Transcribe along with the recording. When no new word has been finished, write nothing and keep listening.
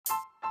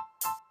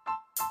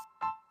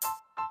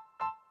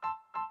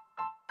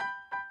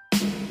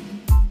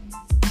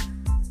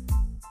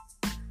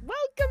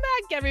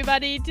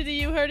everybody, to the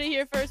You Heard It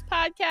Here First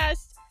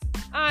podcast.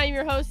 I'm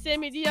your host,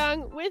 Sammy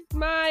DeYoung, with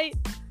my...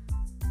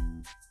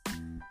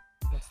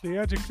 What's the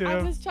adjective?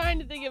 I was trying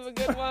to think of a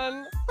good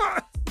one.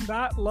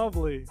 Not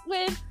lovely.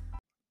 With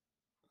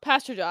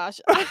Pastor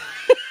Josh. I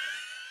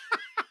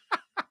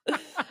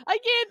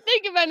can't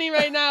think of any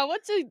right now.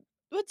 What's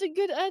a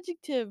good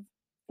adjective?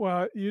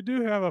 Well, you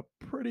do have a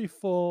pretty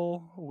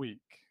full week.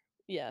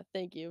 Yeah,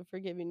 thank you for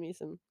giving me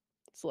some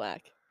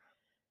slack.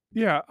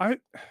 Yeah,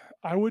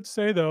 I would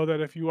say, though, that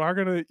if you are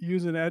going to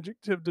use an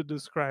adjective to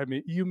describe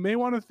me, you may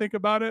want to think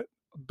about it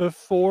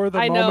before the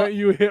moment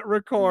you hit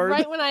record.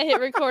 Right when I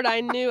hit record,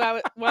 I knew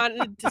I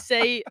wanted to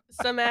say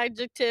some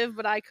adjective,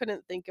 but I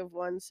couldn't think of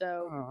one,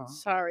 so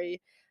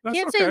sorry.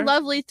 Can't say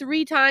lovely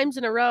 3 times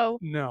in a row.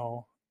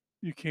 No,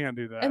 you can't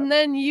do that. And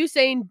then you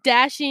saying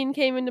dashing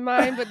came into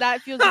mind, but that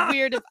feels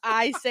weird if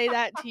I say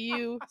that to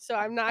you, so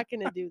I'm not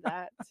going to do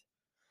that.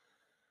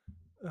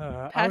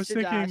 I was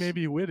thinking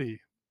maybe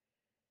witty.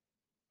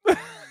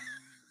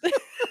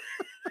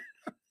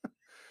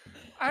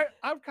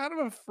 I'm kind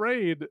of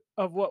afraid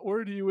of what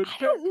word you would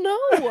pick. I don't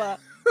know.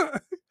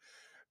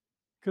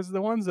 Because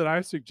the ones that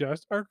I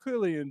suggest are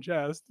clearly in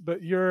jest,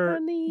 but your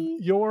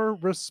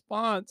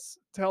response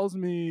tells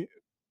me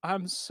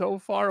I'm so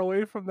far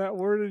away from that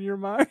word in your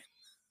mind.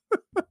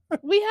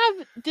 We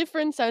have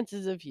different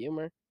senses of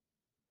humor.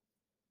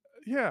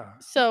 Yeah.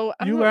 So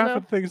you laugh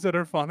at things that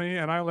are funny,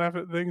 and I laugh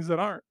at things that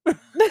aren't.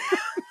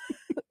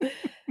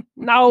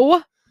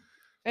 No.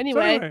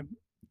 Anyway,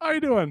 how are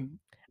you doing?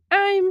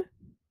 I'm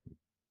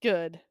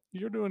good.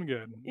 You're doing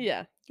good.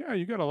 Yeah. Yeah,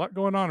 you got a lot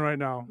going on right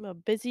now. I'm a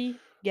busy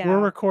gal. We're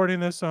recording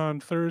this on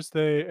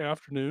Thursday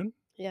afternoon.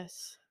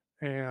 Yes.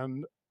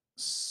 And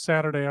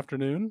Saturday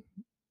afternoon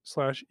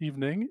 /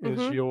 evening is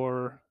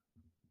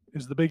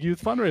the big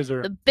youth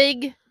fundraiser. The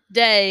big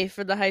day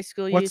for the high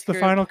school youth What's the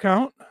final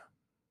count?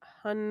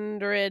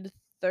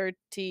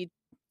 132.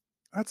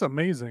 That's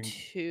amazing.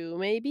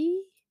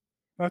 Maybe?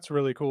 That's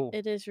really cool.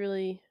 It is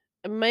really...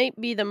 It might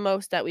be the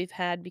most that we've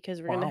had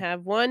because we're going to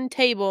have one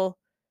table,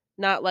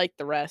 not like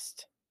the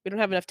rest. We don't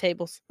have enough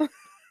tables.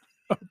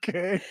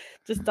 Okay.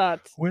 Just thought.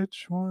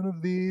 Which one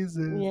of these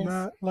is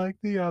not like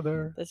the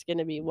other? There's going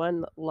to be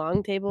one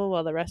long table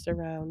while the rest are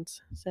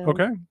rounds. So.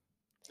 Okay.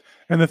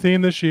 And the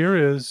theme this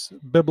year is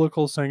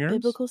biblical singers.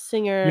 Biblical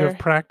singer. You have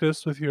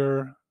practiced with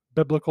your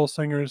biblical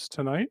singers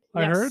tonight,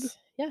 I heard?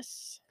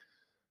 Yes.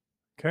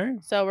 Okay.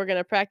 So we're going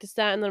to practice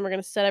that, and then we're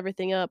going to set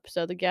everything up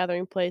so the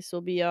gathering place will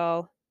be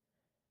all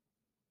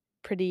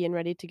pretty and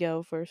ready to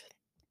go for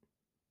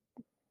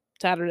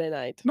Saturday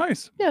night.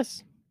 Nice.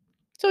 Yes.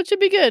 So it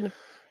should be good.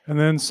 And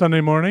then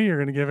Sunday morning, you're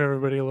going to give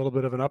everybody a little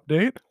bit of an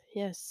update.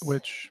 Yes.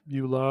 Which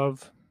you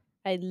love.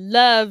 I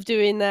love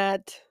doing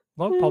that.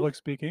 Love public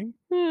speaking.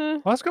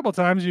 Last couple of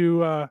times you've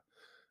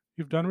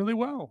done really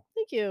well.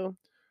 Thank you.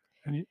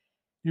 And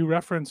you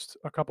referenced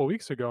a couple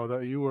weeks ago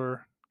that you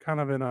were kind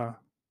of in a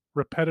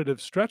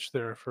repetitive stretch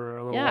there for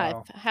a little while.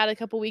 Yeah, I've had a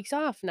couple weeks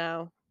off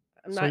now.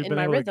 I'm not in my rhythm. So you've been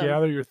able to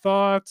gather your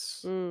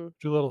thoughts, do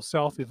a little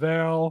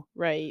self-eval.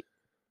 Right.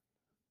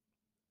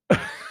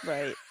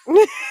 Right.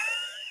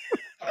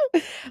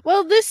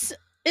 Well, this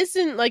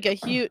isn't like a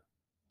huge...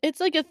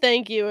 It's like a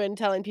thank you and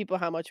telling people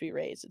how much we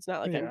raised. It's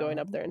not like I'm going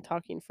up there and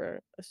talking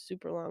for a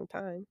super long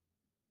time.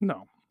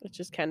 No. It's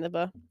just kind of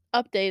a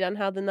update on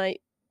how the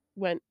night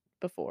went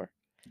before.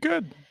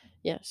 Good.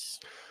 Yes.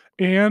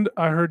 And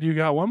I heard you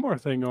got one more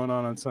thing going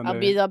on Sunday. I'll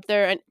be up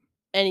there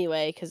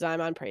anyway because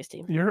I'm on praise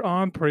team. You're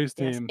on praise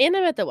team. Yes. And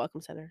I'm at the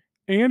Welcome Center.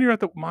 And you're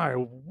at my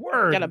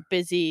word. Got a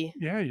busy...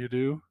 Yeah, you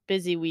do.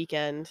 Busy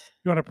weekend.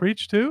 You want to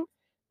preach too?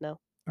 No.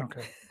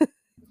 Okay.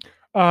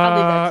 I'll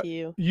leave that to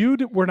you. You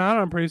were not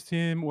on praise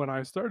team when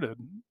I started.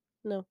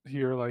 No.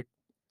 Here like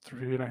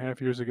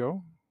 3.5 years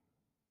ago.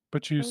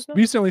 But you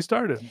recently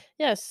started.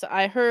 Yes,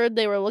 I heard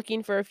they were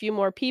looking for a few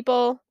more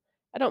people.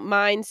 I don't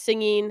mind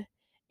singing.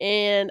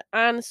 And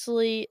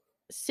honestly,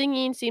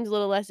 singing seems a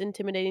little less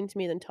intimidating to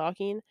me than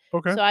talking.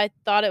 Okay. So I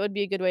thought it would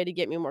be a good way to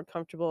get me more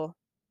comfortable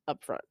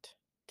up front.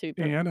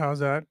 And how's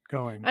that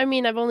going? I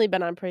mean, I've only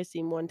been on praise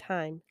team one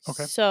time.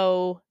 Okay.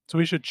 So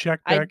we should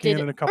check back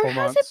in a couple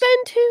months. Has it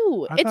been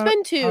 2? It's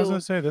been 2. I was going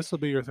to say, this will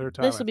be your third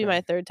time. This will be my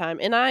third time.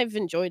 And I've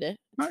enjoyed it.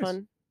 It's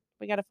fun.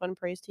 We got a fun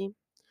praise team.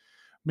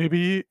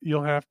 Maybe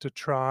you'll have to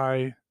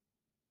try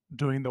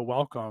doing the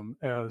welcome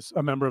as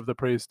a member of the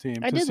praise team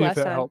to see if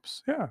that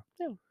helps. Yeah.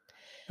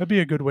 That'd be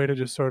a good way to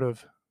just sort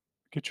of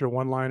get your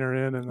one-liner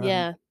in and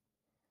then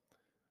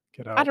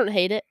get out. I don't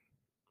hate it.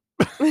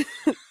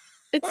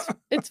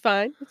 It's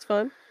fine. It's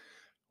fun.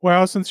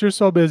 Well, since you're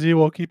so busy,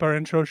 we'll keep our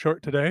intro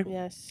short today.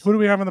 Yes. Who do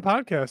we have on the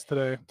podcast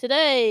today?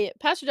 Today,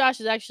 Pastor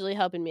Josh is actually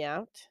helping me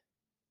out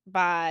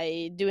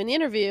by doing the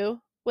interview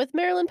with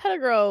Marilyn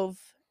Pettigrove.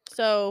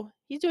 So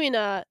he's doing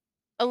a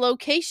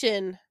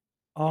location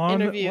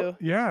interview.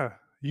 Yeah.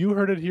 You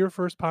Heard It Here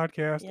First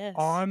podcast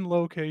on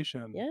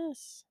location.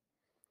 Yes.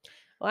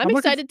 Well, I'm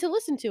excited to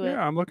listen to it.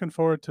 Yeah, I'm looking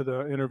forward to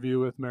the interview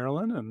with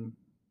Marilyn and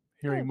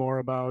hearing more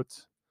about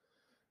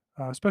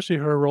especially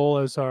her role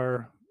as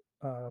our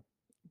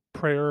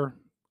prayer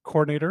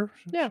coordinator.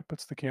 Yeah. She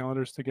puts the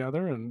calendars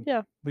together and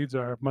Yeah. leads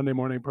our Monday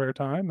morning prayer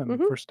time and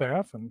Mhm. for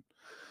staff, and,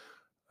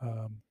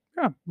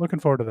 yeah, looking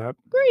forward to that.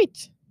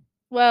 Great.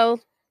 Well,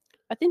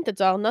 I think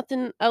that's all.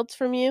 Nothing else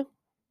from you?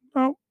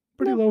 Oh,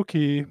 pretty No. low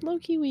key.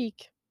 Low-key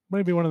week.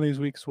 Maybe one of these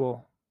weeks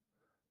we'll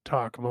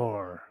talk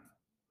more.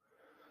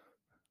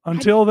 I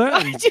Until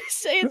I then, just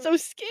say it's so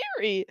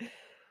scary.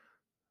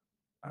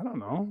 I don't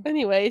know.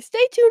 Anyway,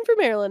 stay tuned for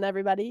Marilyn,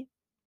 everybody.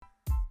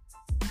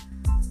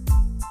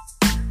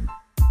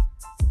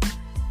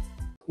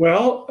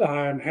 Well,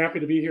 I'm happy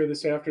to be here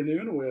this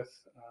afternoon with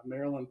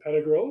Marilyn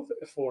Pettigrove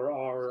for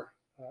our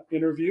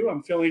interview.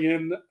 I'm filling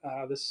in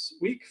this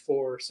week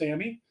for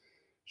Sammy.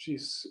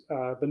 She's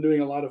been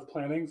doing a lot of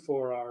planning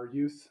for our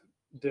youth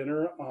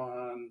dinner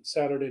on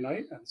Saturday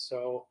night, and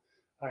so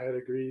I had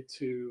agreed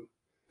to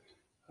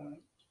uh,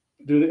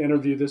 do the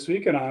interview this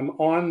week. And I'm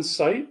on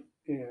site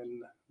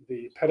in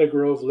the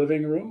Pettigrove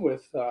living room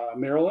with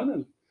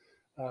Marilyn.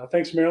 And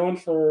thanks, Marilyn,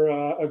 for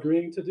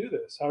agreeing to do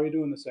this. How are you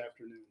doing this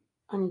afternoon?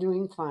 I'm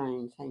doing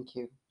fine, thank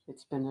you.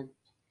 It's been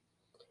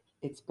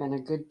a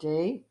good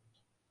day,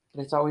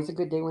 but it's always a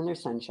good day when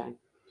there's sunshine.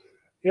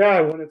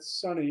 Yeah, when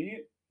it's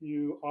sunny,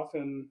 you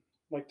often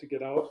like to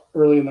get out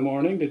early in the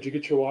morning. Did you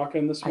get your walk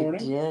in this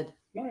morning? I did.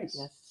 Nice.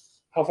 Yes.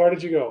 How far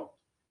did you go?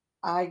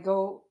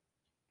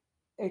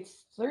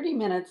 It's 30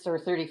 minutes or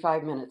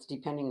 35 minutes,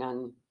 depending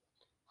on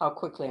how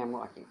quickly I'm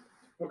walking.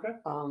 Okay.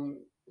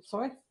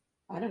 So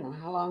I don't know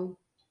how long,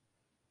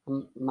 a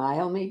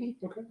mile maybe.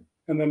 Okay.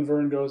 And then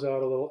Vern goes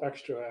out a little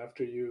extra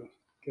after you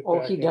get Oh,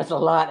 back he in. does a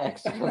lot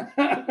extra.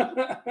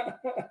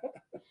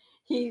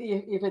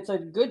 If it's a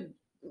good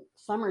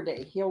summer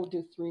day, he'll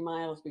do 3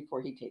 miles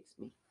before he takes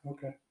me.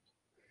 Okay.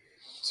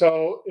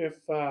 So if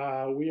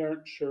we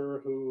aren't sure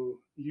who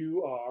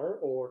you are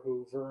or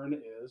who Vern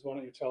is, why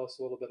don't you tell us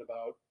a little bit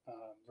about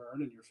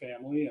Vern and your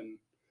family, and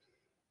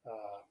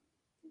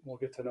we'll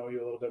get to know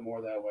you a little bit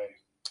more that way.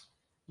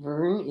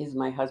 Vern is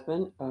my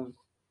husband of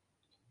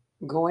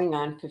going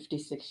on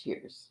 56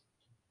 years.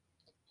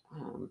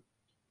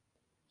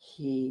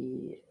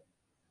 He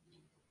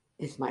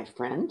is my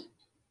friend.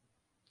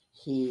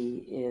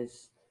 He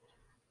is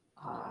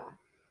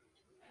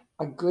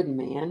a good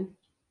man.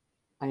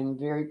 I'm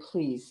very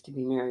pleased to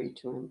be married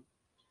to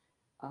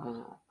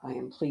him. I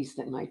am pleased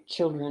that my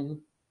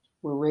children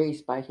were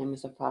raised by him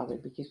as a father,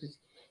 because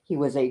he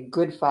was a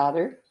good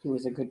father. He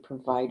was a good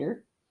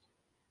provider.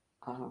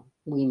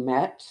 We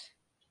met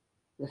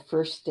the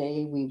first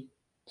day we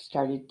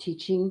started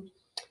teaching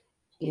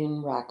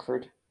in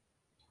Rockford.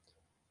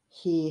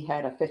 He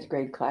had a 5th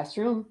grade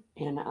classroom,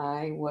 and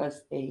I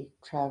was a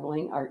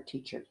traveling art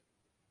teacher.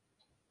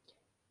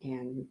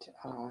 And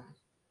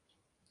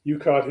you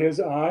caught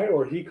his eye,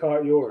 or he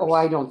caught yours? Oh,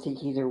 I don't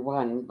think either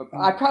one. But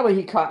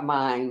he caught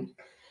mine,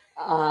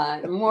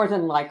 more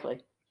than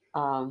likely.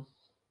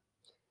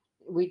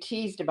 We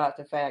teased about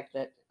the fact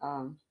that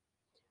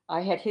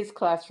I had his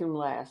classroom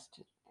last,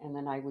 and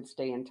then I would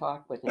stay and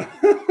talk with him.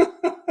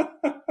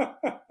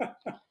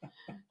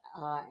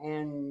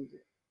 And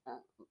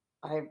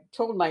I've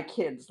told my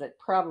kids that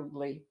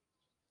probably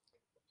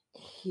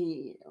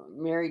he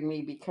married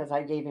me because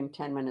I gave him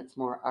 10 minutes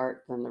more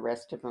art than the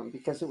rest of them,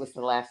 because it was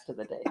the last of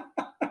the day.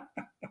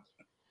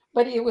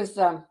 But it was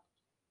a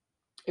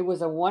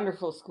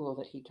wonderful school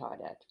that he taught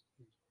at.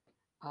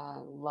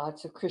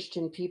 Lots of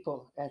Christian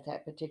people at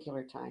that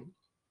particular time.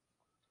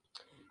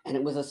 And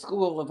it was a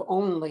school of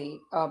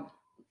only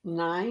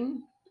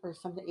 9 or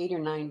something, 8 or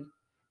 9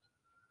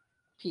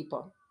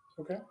 people.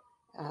 Okay.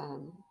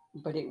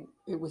 But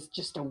it was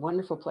just a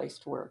wonderful place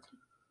to work.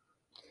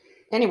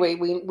 Anyway,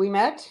 we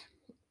met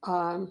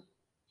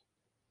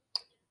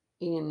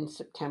in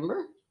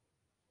September,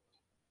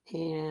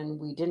 and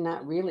we did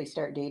not really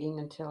start dating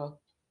until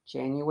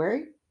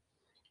January,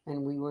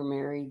 and we were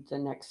married the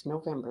next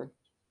November.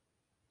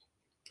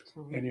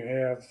 So, and you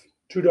have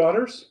 2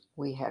 daughters?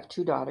 We have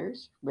 2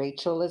 daughters.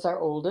 Rachel is our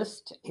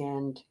oldest,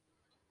 and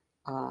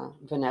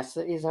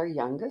Vanessa is our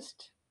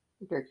youngest.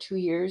 They're 2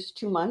 years,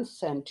 2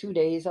 months, and 2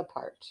 days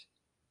apart.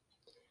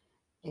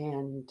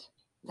 And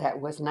that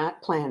was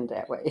not planned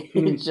that way.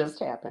 It just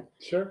happened.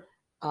 Sure.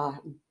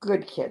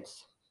 Good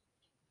kids.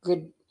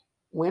 Good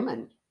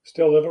women.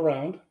 Still live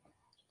around.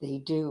 They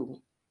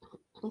do.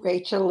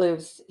 Rachel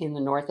lives in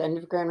the north end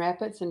of Grand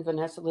Rapids, and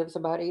Vanessa lives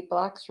about 8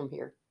 blocks from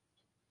here.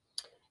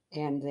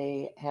 And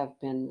they have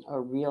been a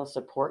real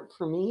support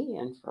for me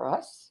and for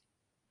us.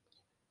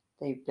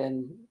 They've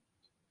been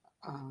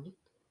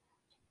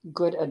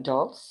good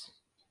adults,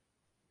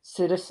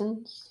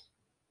 citizens,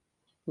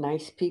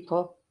 nice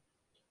people.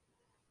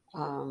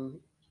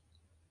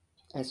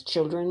 As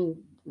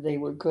children, they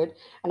were good.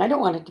 And I don't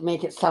want to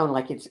make it sound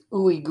like it's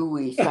ooey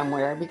gooey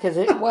somewhere, because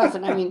it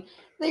wasn't. I mean,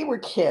 they were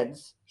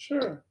kids.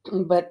 Sure.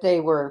 But they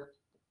were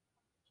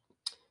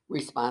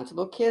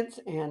responsible kids,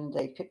 and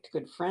they picked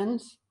good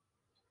friends.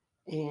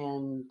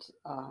 And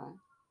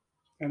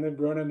they've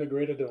grown into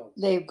great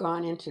adults. They've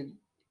gone into,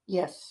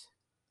 yes,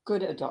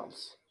 good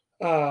adults.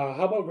 How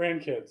about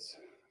grandkids?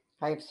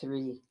 I have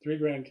 3. 3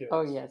 grandkids.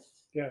 Oh, yes.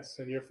 Yes,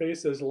 and your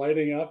face is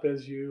lighting up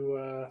as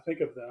you think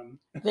of them.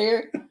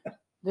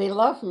 They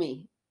love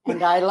me,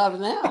 and I love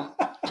them.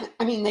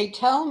 I mean, they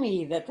tell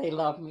me that they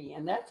love me,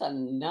 and that's a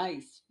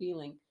nice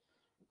feeling.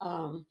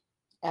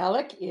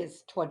 Alec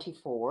is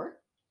 24.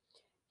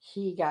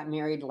 He got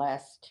married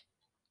last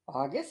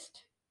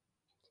August.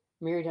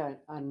 Married a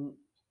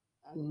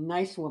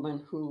nice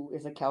woman who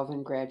is a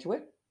Calvin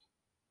graduate.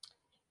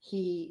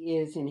 He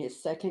is in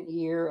his second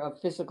year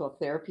of physical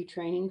therapy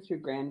training through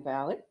Grand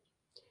Valley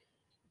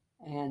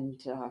and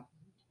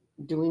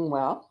doing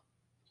well.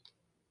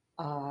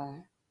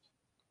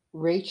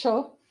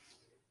 Rachel,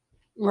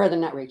 rather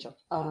not Rachel,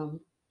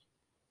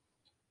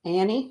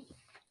 Annie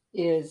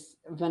is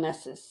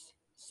Vanessa's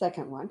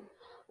second one.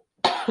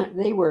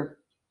 they were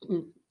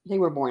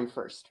born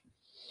first.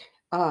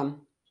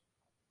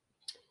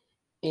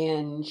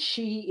 And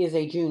she is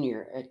a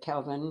junior at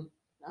Calvin,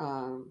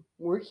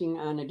 working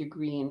on a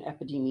degree in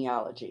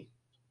epidemiology.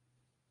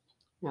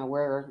 Now,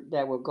 where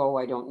that will go,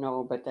 I don't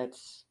know, but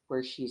that's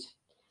where she's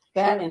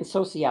that Sure. and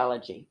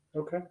sociology.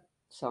 Okay.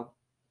 So,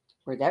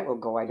 where that will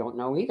go, I don't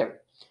know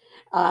either.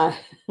 Uh,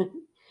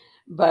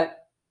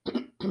 but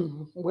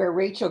where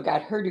Rachel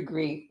got her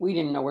degree, we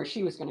didn't know where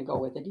she was going to go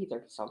with it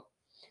either. So,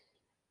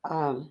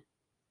 and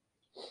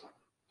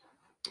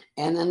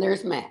then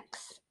there's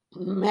Max.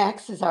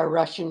 Max is our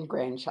Russian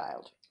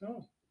grandchild.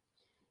 Oh.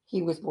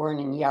 He was born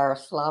in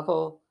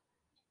Yaroslavl,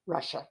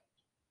 Russia.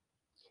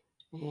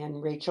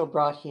 And Rachel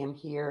brought him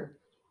here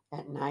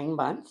at 9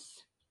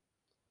 months.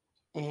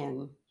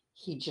 And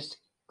he just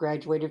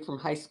graduated from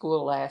high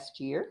school last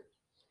year.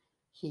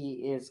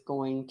 He is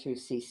going to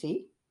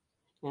CC,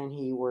 and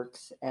he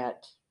works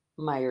at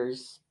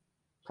Myers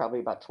probably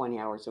about 20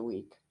 hours a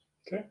week.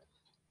 Okay.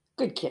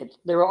 Good kid.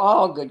 They're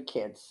all good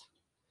kids.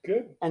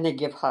 Good. And they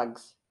give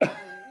hugs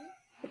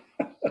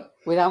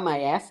without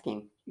my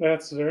asking.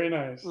 That's very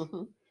nice.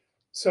 Mm-hmm.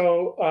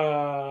 So,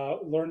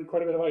 learned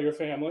quite a bit about your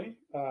family.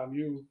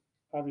 You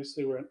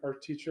obviously were an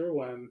art teacher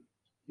when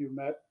you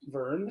met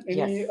Vern.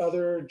 Any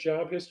other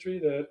job history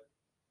that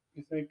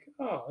you think,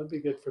 oh, that'd be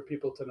good for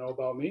people to know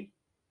about me?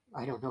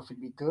 I don't know if it'd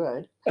be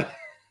good.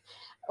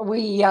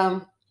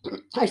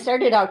 I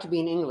started out to be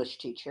an English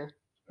teacher.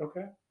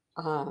 Okay.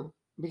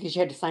 Because you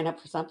had to sign up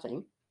for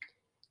something.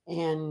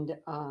 And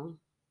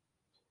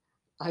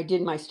I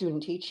did my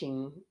student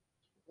teaching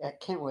at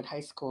Kentwood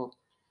High School.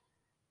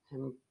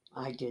 And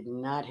I did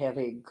not have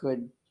a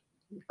good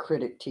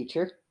critic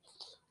teacher.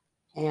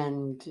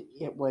 And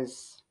it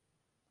was...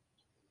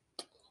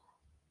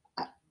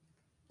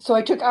 So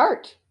I took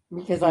art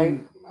because I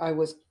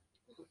was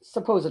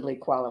supposedly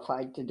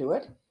qualified to do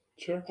it.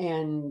 Sure.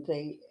 And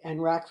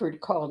Rockford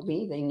called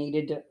me. They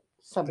needed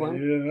someone. They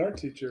needed an art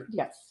teacher.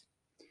 Yes.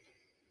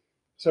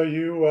 So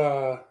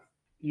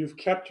you've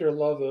kept your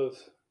love of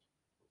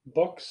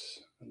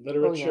books and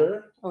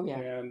literature. Oh yeah.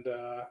 And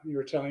you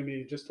were telling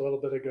me just a little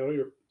bit ago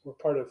you were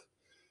part of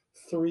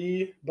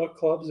 3 book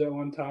clubs at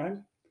one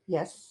time.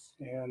 Yes.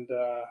 And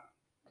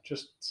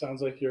just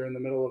sounds like you're in the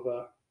middle of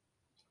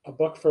a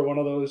book for one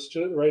of those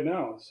right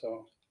now.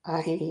 So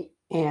I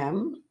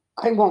am.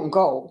 I won't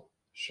go.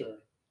 Sure.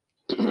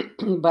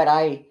 But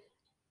I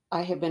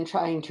have been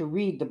trying to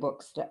read the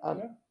books that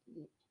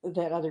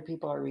other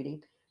people are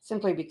reading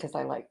simply because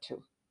I like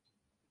to.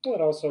 Well,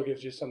 it also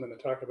gives you something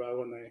to talk about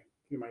when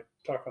you might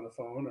talk on the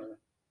phone or.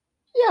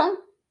 Yeah.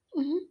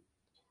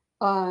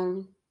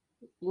 Mm-hmm.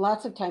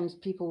 Lots of times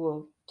people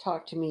will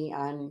talk to me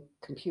on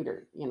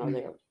computer. You know,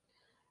 they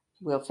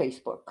will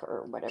Facebook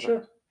or whatever.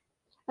 Sure.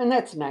 And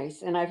that's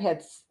nice. And I've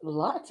had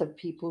lots of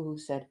people who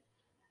said,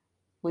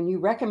 when you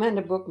recommend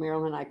a book,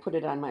 Marilyn, I put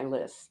it on my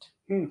list.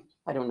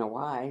 I don't know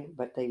why,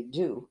 but they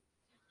do.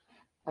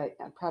 I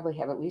probably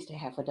have at least a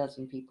half a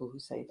dozen people who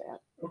say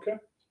that. Okay.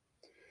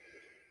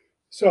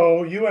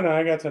 So you and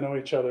I got to know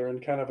each other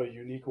in kind of a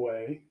unique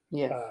way.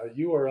 Yes.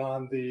 You were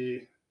on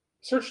the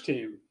search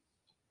team.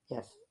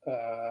 Yes.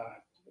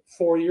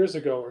 4 years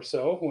ago or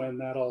so when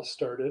that all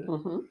started.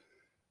 Mm-hmm.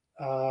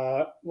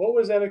 What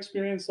was that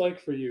experience like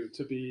for you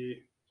to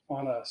be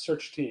on a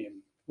search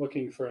team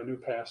looking for a new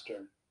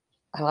pastor?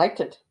 I liked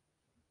it.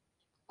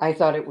 I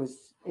thought it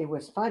was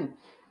fun.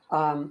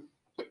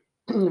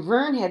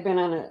 Vern had been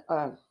on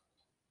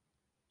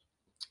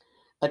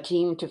a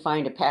team to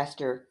find a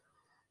pastor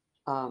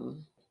at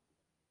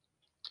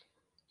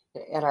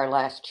our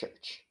last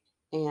church,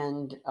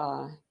 and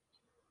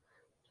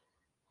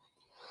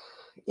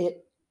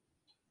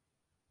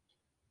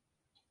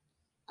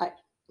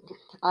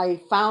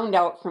I found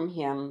out from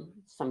him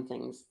some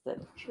things that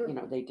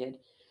they did,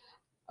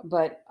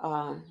 but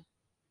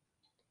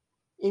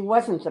it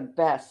wasn't the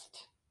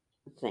best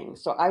thing.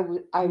 So I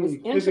was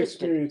interested. His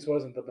experience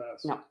wasn't the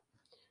best. No,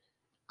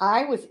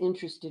 I was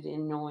interested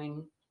in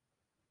knowing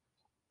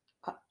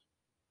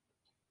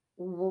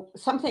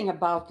something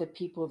about the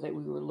people that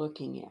we were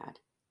looking at.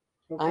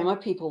 Okay. I'm a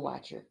people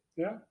watcher.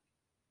 Yeah.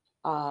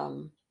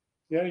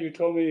 Yeah, you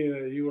told me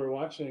that you were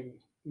watching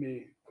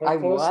me quite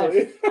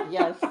closely. I was.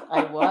 Yes,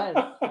 I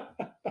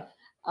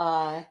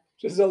was.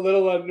 Just a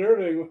little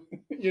unnerving.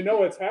 You know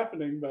what's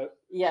happening, but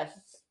yes.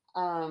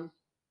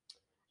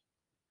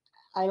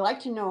 I like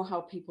to know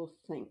how people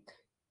think.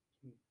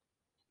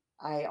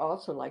 I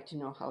also like to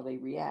know how they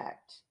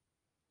react.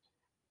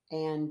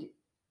 And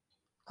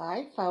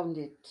I found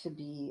it to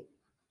be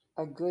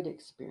a good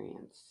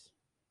experience.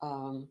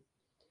 Um,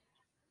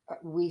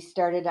 we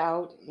started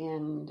out,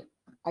 and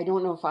I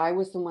don't know if I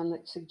was the one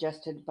that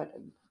suggested, but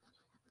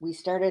we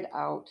started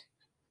out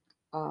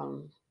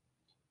um,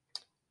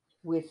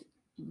 with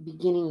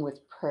beginning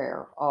with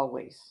prayer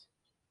always,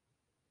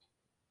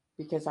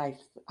 because I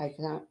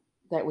thought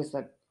that was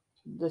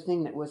the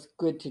thing that was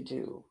good to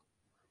do.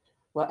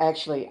 Well,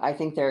 actually, I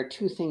think there are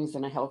two things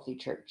in a healthy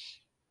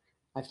church.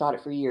 I've thought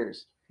it for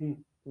years.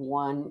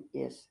 One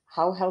is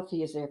how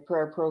healthy is their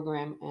prayer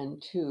program,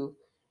 and two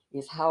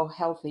is how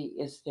healthy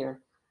is their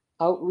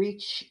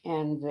outreach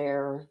and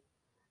their,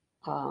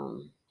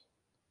 um,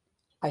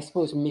 I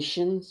suppose,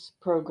 missions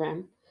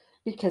program,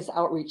 because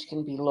outreach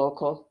can be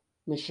local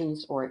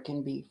missions or it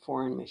can be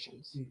foreign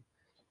missions.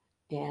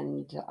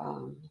 And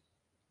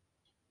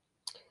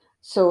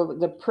so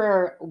the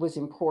prayer was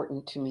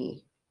important to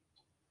me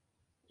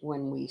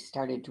when we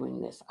started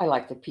doing this. I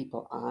like the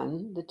people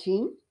on the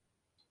team.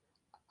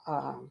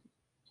 Um,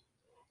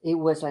 it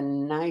was a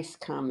nice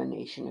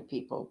combination of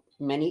people,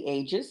 many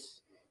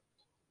ages,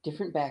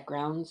 different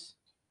backgrounds.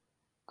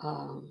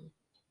 Um,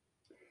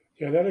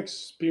 Yeah, that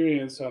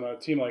experience on a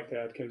team like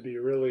that can be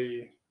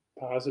really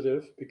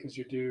positive because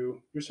you're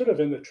sort of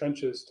in the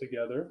trenches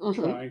together,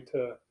 trying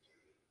to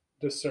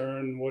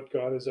discern what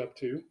God is up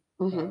to,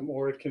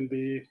 or it can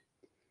be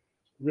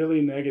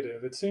really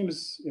negative. It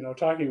seems,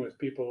 talking with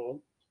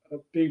people,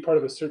 being part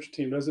of a search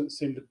team doesn't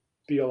seem to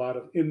be a lot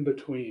of in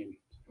between.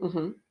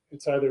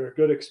 It's either a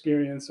good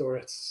experience or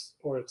it's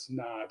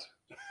not.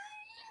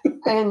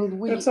 And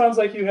That sounds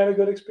like you had a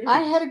good experience.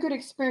 I had a good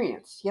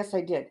experience. Yes,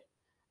 I did.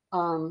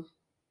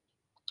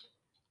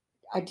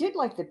 I did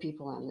like the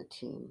people on the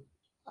team.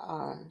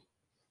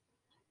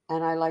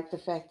 And I like the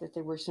fact that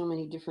there were so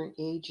many different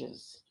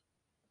ages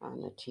on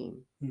the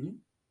team.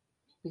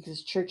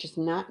 Because church is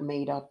not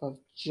made up of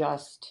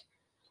just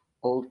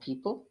old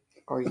people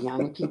or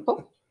young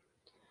people.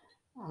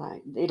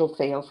 It'll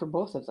fail for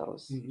both of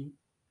those.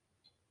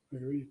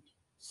 Agreed.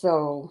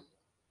 So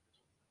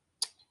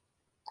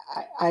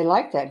I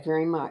like that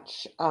very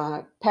much.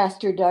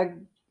 Pastor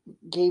Doug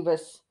gave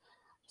us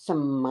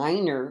some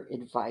minor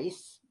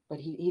advice, but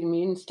he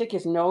didn't stick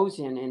his nose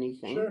in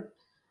anything. Sure.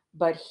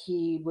 But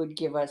he would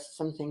give us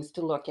some things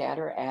to look at,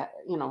 or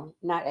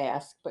not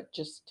ask, but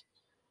just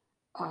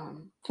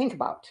think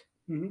about.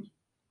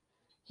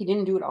 He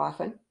didn't do it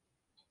often.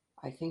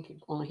 I think it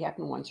only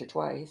happened once or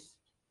twice.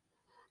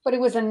 But it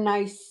was a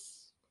nice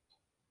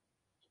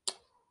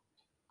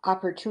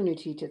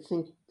opportunity to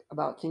think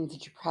about things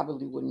that you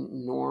probably wouldn't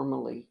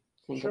normally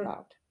think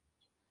about.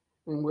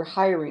 When we're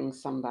hiring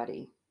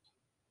somebody,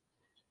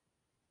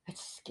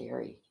 it's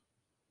scary.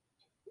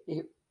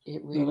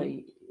 It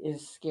really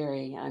is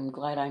scary. I'm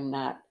glad I'm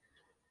not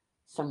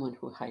someone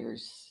who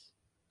hires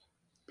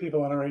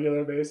people on a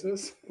regular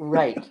basis.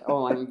 Right.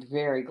 Oh, I'm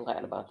very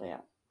glad about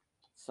that.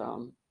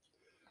 So,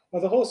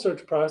 well, the whole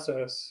search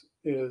process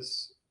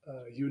is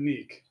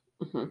unique.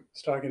 I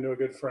was talking to a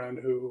good friend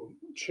who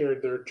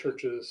chaired their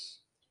church's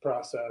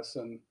process,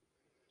 and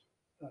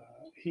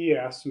he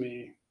asked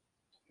me,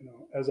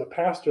 as a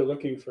pastor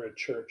looking for a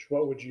church,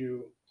 what would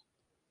you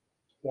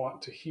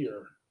want to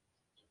hear?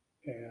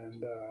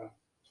 And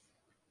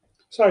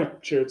so I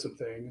shared some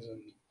things,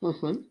 and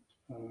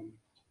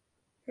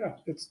yeah,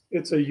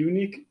 it's a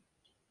unique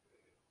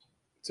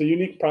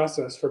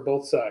process for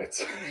both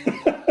sides.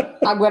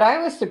 what I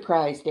was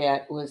surprised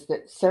at was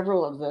that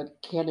several of the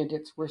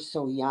candidates were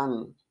so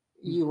young,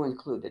 you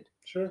included.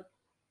 Sure.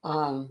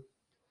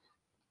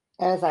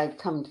 As I've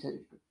come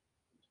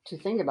to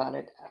think about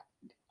it,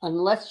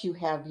 unless you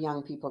have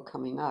young people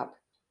coming up,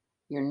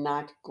 you're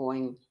not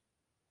going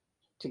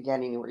to get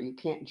anywhere. You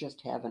can't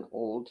just have an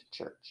old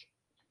church.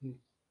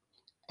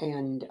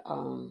 And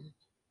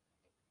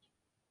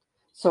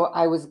so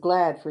I was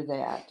glad for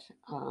that.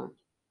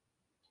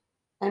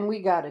 And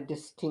we got a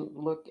distinct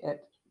look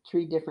at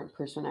 3 different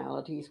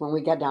personalities when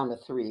we got down to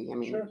 3. I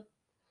mean,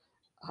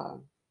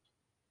 sure.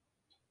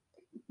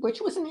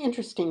 Which was an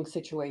interesting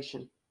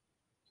situation.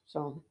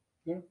 So,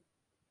 yeah.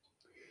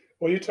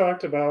 Well, you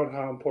talked about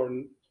how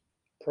important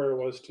prayer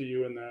was to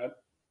you in that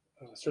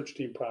search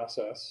team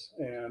process,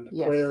 and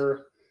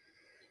prayer.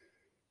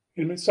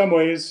 In some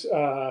ways,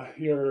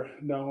 you're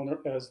known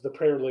as the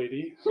prayer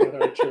lady at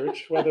our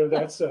church. Whether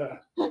that's,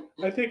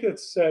 I think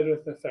it's said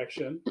with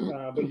affection,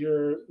 but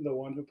you're the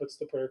one who puts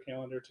the prayer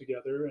calendar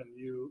together, and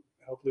you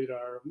help lead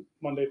our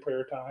Monday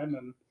prayer time,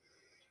 and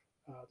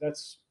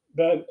that's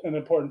been an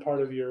important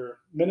part of your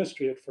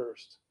ministry at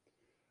first.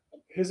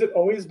 Has it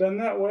always been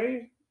that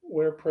way,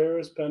 where prayer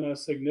has been a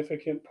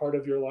significant part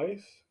of your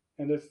life?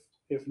 And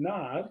if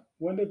not,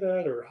 when did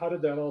that, or how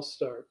did that all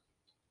start?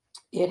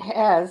 It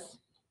has,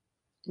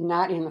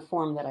 not in the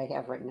form that I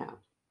have right now.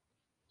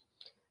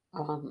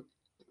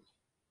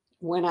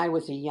 When I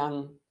was a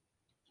young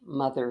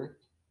mother,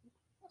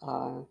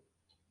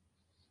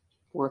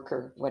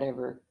 worker,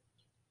 whatever,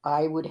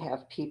 I would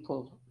have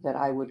people that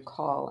I would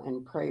call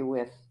and pray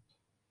with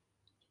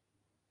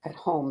at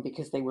home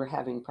because they were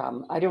having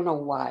problems. I don't know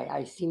why.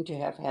 I seem to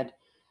have had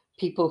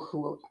people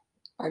who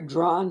are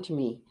drawn to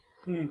me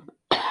and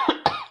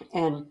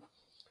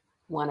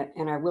want to,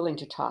 and are willing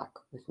to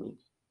talk with me.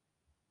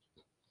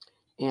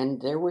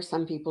 And there were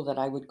some people that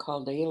I would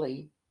call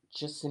daily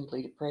just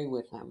simply to pray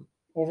with them.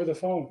 Over the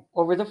phone.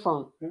 Over the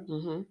phone.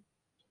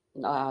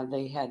 Yeah.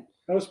 They had.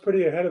 That was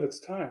pretty ahead of its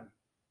time.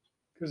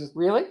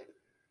 Really?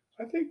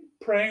 I think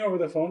praying over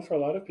the phone for a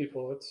lot of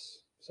people, it's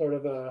sort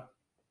of a.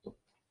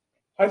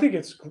 I think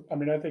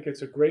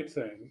it's a great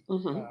thing.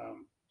 Yeah,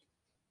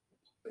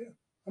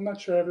 I'm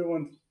not sure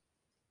everyone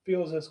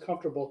feels as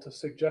comfortable to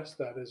suggest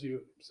that as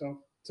you.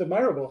 So it's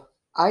admirable.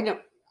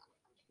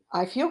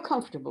 I feel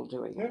comfortable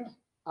doing it.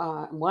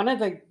 One of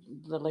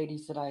the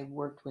ladies that I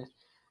worked with,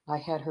 I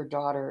had her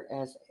daughter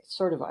as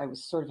I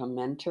was sort of a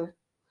mentor,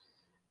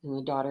 and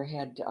the daughter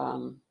had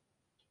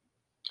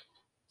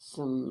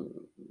some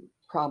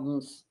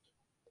problems.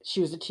 She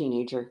was a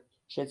teenager.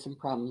 She had some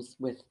problems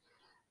with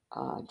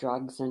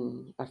drugs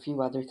and a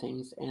few other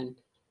things, and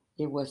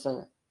it was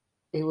a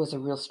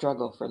real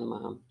struggle for the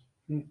mom.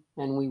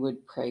 And we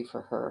would pray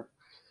for her.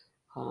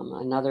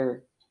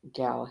 Another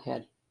gal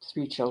had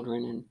 3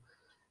 children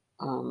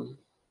and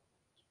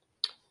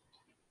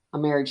a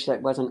marriage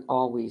that wasn't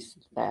always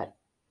that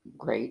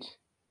great,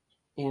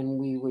 and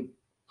we would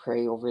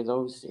pray over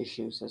those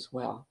issues as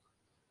well.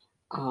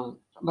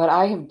 But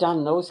I have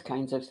done those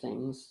kinds of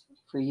things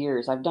for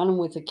years. I've done them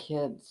with the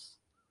kids.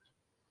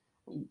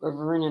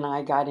 Vern and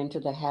I got into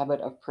the habit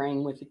of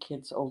praying with the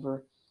kids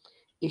over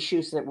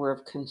issues that were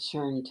of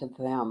concern to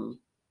them.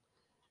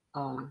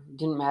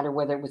 Didn't matter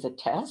whether it was a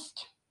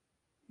test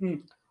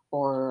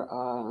or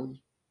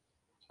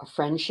a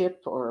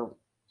friendship or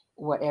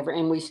whatever.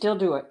 And we still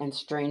do it. And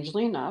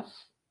strangely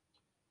enough,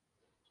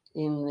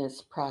 in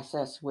this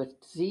process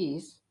with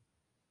disease,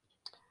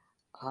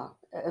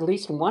 at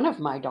least one of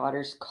my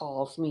daughters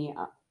called me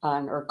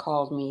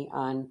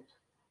on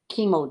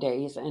chemo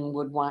days and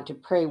would want to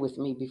pray with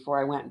me before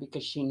I went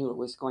because she knew it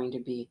was going to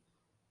be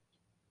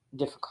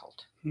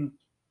difficult,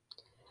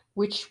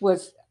 which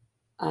was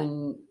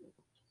it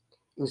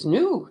was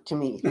new to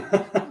me.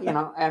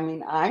 I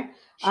mean,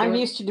 I'm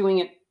used to doing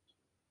it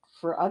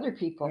for other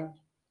people,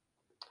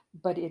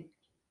 but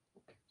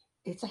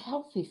it's a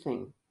healthy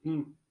thing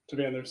to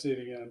be on their seat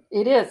again.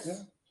 It is.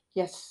 Yeah.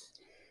 Yes.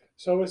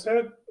 So was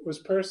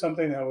prayer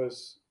something that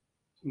was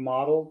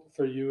modeled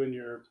for you in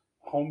your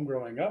home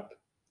growing up?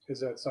 Is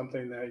that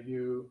something that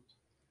you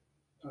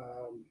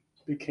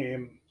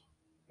became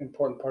an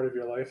important part of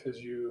your life as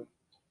you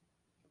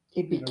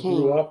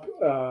grew up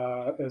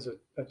as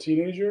a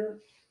teenager?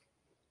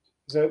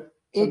 Is that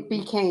it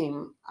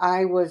became?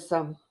 I was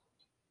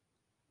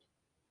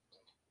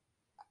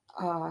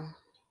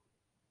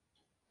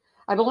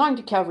I belonged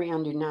to Calvary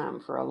on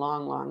Dunam for a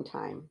long, long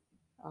time.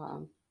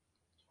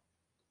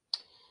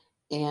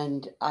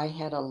 And I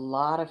had a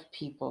lot of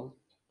people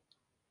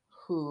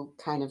who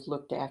kind of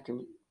looked after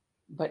me,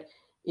 but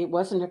it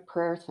wasn't a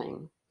prayer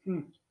thing.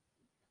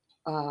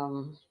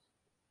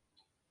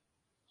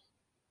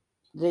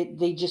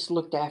 They just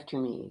looked after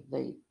me.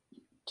 They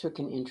took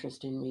an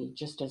interest in me,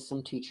 just as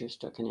some teachers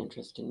took an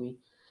interest in me.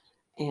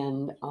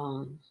 And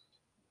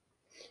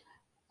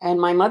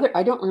my mother,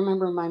 I don't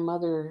remember my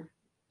mother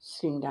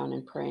sitting down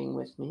and praying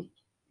with me.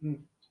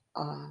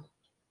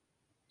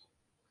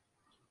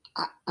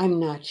 I'm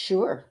not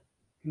sure.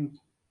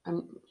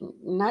 I'm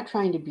not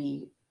trying to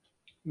be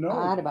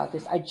odd about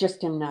this. I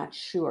just am not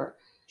sure.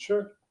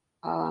 Sure.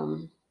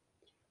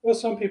 Well,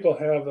 some people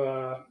have,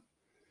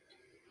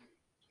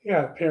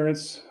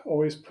 parents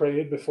always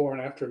prayed before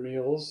and after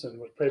meals and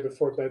would pray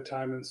before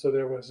bedtime. And so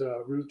there was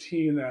a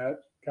routine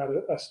that got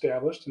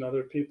established, and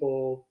other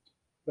people,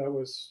 that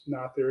was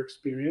not their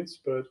experience,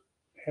 but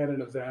had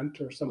an event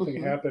or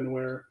something happen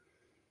where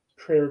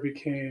prayer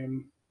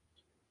became,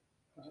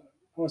 I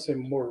want to say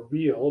more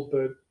real,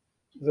 but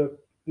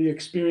the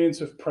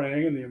experience of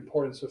praying and the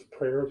importance of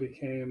prayer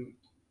became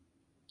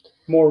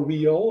more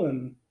real.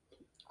 And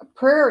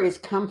prayer is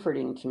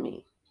comforting to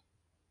me.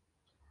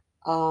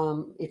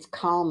 It's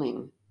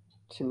calming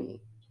to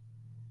me.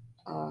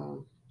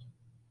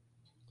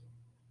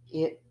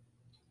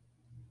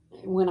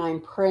 When I'm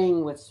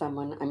praying with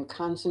someone, I'm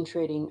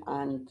concentrating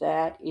on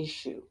that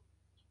issue.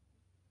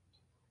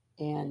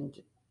 And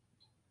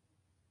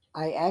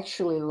I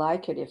actually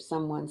like it if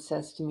someone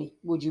says to me,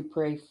 "Would you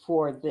pray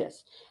for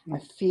this?" I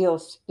feel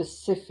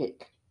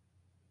specific.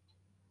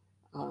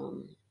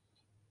 So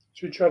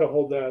you try to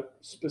hold that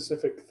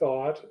specific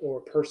thought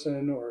or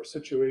person or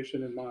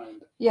situation in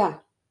mind. Yeah.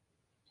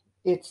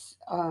 It's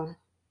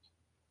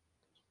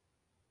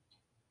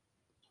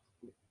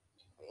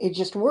it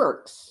just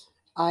works.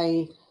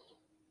 I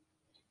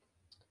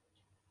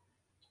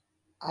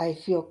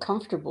feel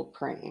comfortable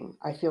praying.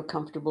 I feel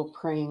comfortable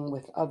praying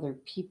with other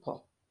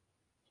people.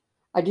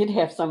 I did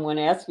have someone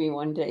ask me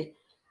one day,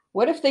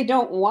 "What if they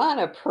don't want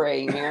to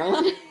pray,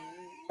 Marilyn?"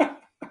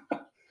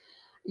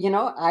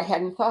 I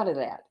hadn't thought of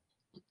that.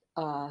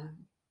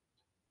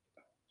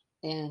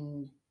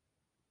 And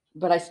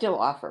but I still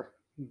offer.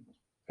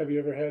 Have you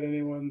ever had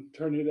anyone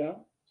turn you down?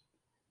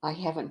 I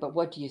haven't, but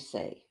what do you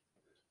say?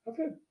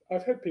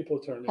 I've had people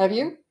turn me Have down.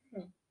 you?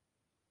 Yeah.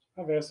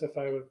 I've asked if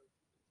I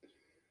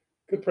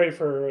could pray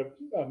for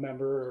a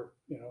member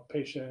or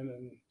patient,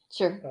 and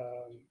Sure.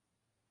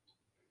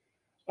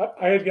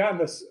 I had gotten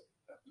this,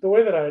 the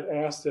way that I had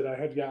asked it, I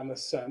had gotten the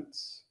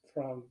sense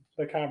from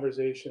the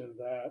conversation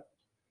that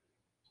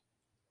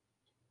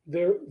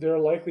their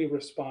likely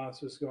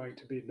response was going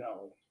to be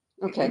no.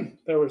 Okay.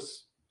 I want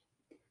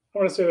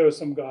to say there was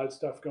some God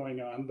stuff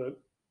going on, but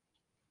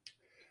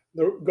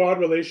the God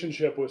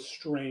relationship was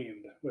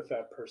strained with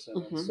that person.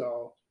 Mm-hmm. And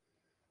so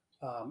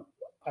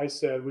I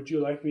said, would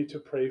you like me to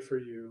pray for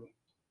you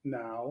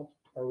now,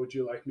 or would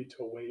you like me to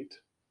wait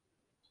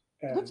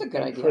That's a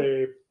good idea.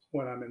 pray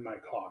when I'm in my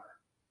car?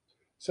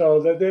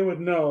 So that they would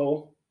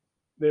know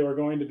they were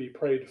going to be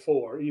prayed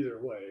for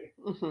either way.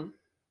 Mm-hmm.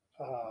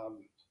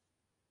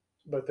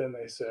 But then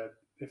they said,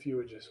 if you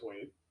would just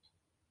wait.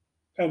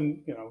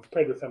 And,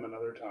 prayed with them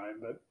another time.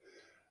 But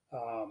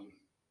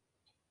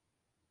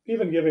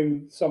even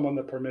giving someone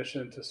the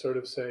permission to sort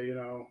of say,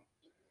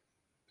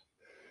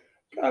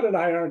 God and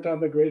I aren't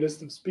on the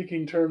greatest of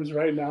speaking terms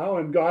right now,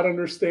 and God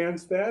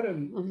understands that.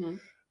 And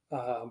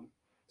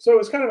so it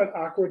was kind of an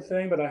awkward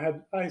thing, but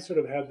I sort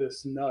of had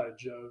this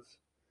nudge of,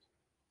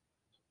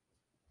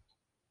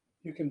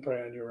 you can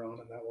pray on your own,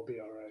 and that will be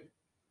all right.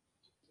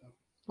 So.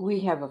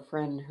 We have a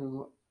friend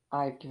who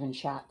I've given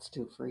shots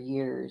to for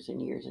years and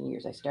years and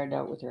years. I started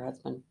out with her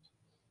husband.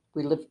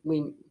 They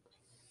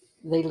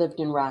lived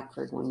in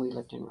Rockford when we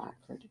lived in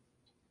Rockford,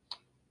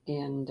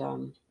 and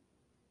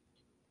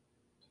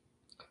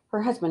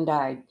her husband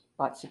died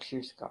about 6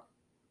 years ago.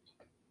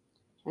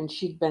 And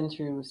she'd been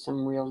through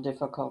some real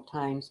difficult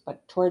times,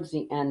 but towards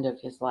the end of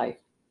his life,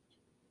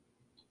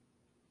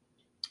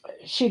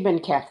 she'd been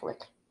Catholic,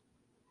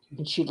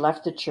 and she'd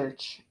left the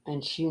church,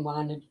 and she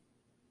wanted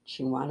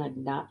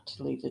not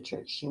to leave the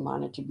church. She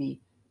wanted to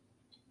be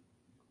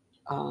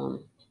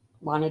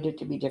wanted it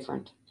to be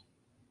different.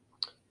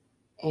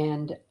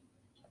 And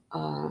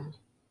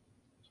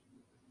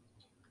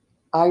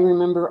I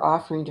remember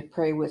offering to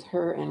pray with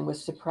her and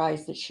was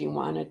surprised that she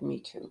wanted me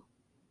to.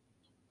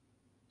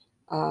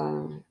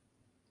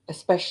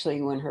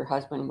 Especially when her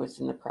husband was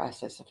in the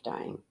process of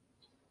dying.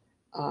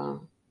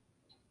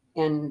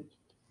 And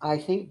I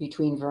think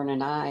between Vern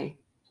and I,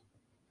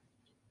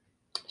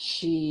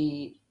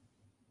 she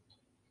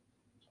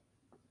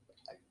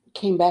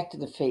came back to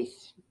the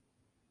faith.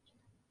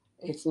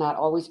 It's not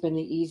always been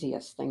the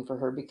easiest thing for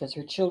her because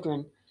her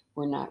children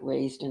were not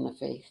raised in the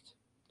faith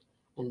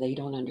and they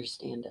don't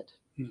understand it.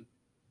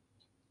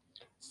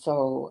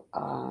 So,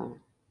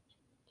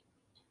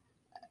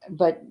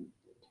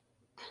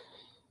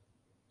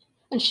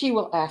 and she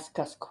will ask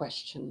us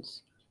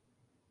questions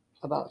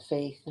about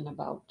faith and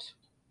about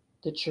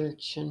the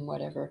church and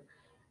whatever.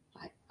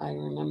 I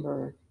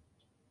remember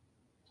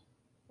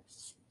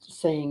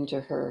saying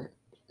to her,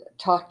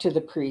 talk to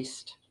the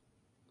priest.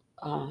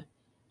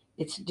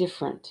 It's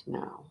different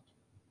now.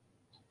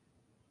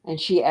 And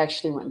she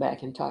actually went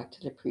back and talked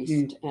to the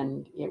priest,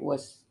 and it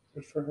was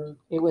good for her.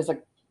 It was a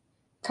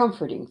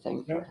comforting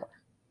thing for her.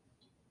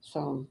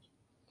 So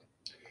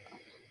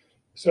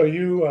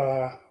you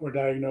were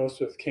diagnosed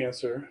with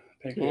cancer,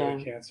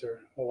 pancreatic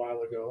cancer, a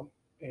while ago,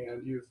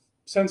 and you've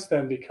since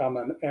then become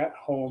an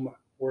at-home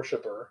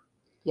worshiper.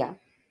 Yeah.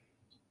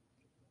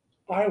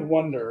 I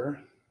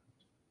wonder,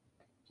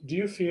 do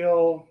you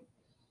feel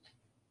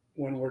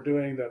when we're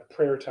doing the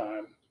prayer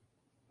time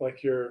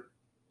like you're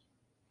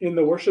in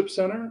the worship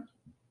center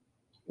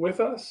with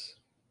us?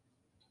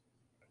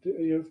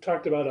 You've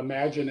talked about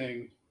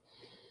imagining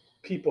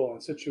people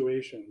and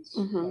situations.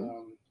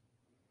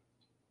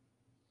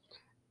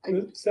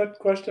 Does that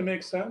question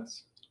make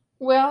sense?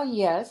 Well,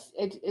 yes.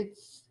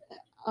 It's.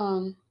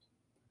 I'm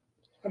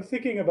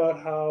thinking about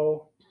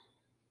how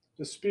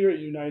the Spirit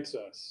unites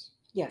us.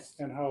 Yes.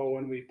 And how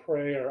when we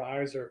pray, our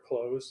eyes are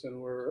closed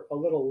and we're a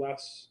little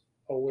less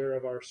aware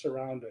of our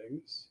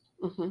surroundings.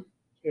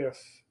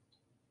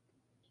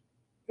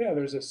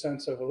 There's a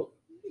sense of a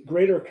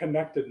greater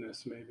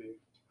connectedness, maybe,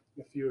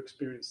 if you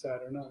experience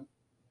that or not.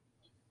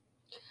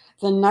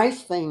 The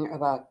nice thing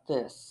about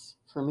this,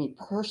 for me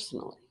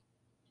personally,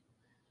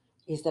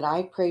 is that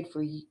I prayed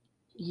for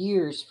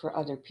years for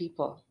other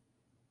people,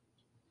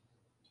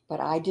 but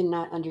I did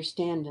not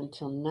understand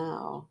until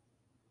now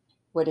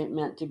what it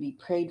meant to be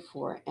prayed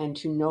for and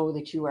to know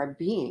that you are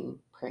being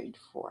prayed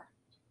for.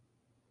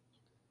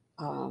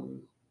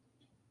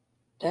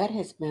 That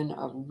has been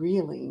a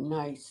really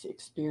nice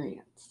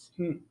experience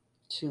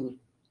to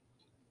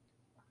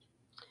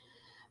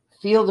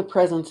feel the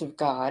presence of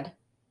God,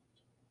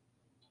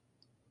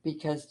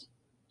 because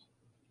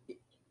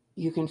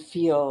you can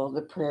feel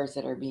the prayers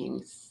that are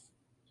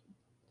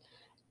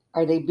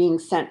they being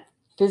sent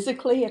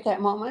physically at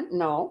that moment?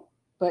 No,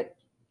 but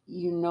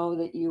you know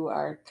that you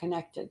are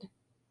connected.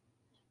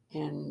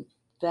 And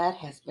that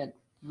has been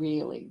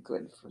really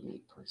good for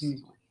me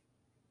personally.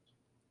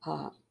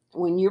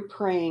 When you're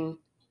praying,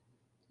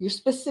 you're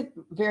specific.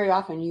 Very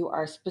often you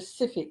are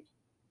specific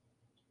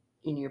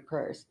in your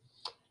prayers.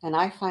 And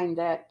I find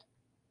that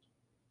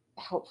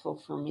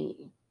helpful for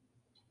me.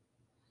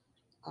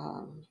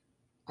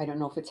 I don't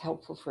know if it's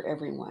helpful for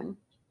everyone.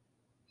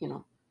 You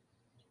know,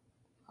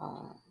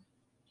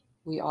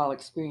 we all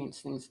experience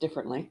things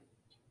differently.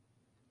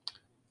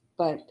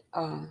 But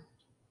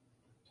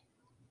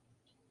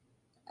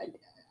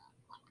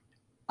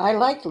I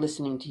like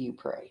listening to you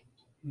pray.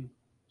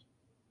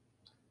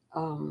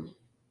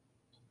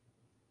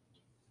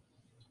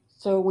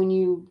 So when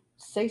you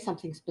say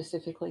something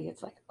specifically,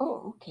 it's like,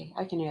 oh, okay,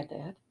 I can add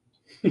that.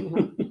 You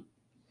know?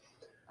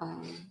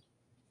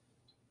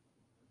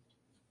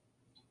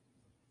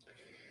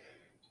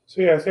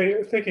 So yeah,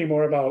 thinking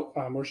more about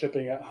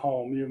worshiping at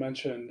home, you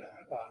mentioned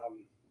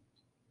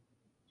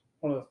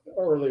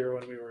earlier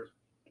when we were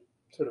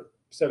sort of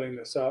setting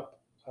this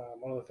up,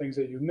 one of the things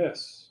that you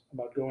miss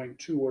about going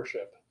to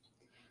worship.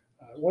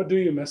 What do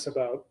you miss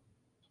about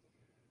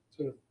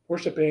sort of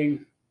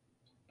worshiping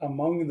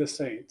among the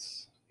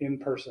saints in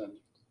person?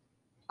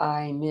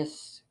 I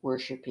miss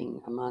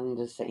worshiping among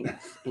the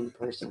saints in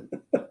person.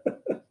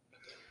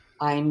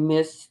 I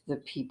miss the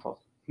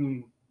people.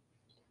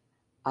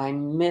 I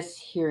miss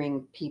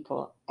hearing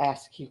people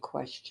ask you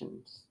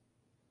questions,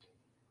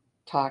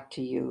 talk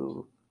to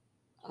you,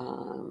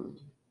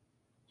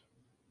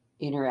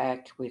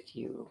 interact with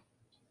you.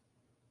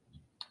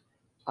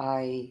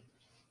 I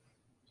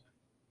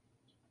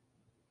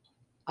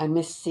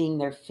miss seeing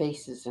their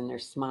faces and their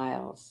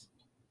smiles.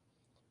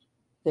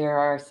 There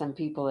are some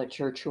people at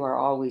church who are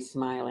always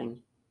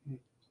smiling,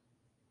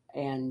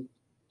 and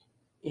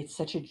it's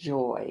such a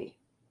joy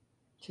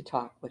to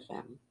talk with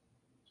them.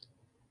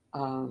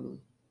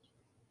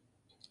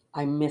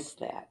 I miss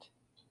that.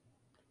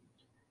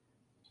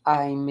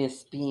 I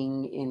miss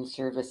being in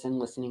service and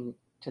listening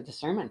to the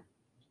sermon.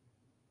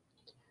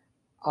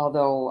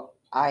 Although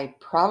I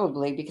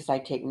probably, because I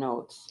take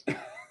notes,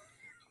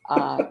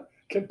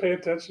 can pay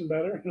attention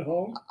better at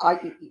home.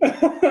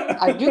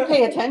 I do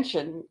pay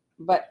attention,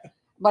 but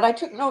I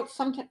took notes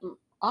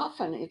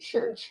often at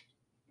church.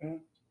 Yeah.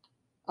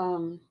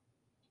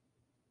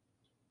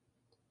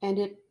 And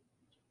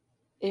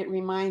it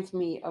reminds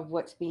me of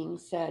what's being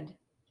said.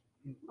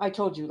 I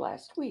told you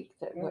last week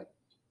that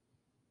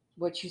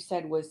what you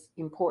said was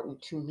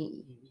important to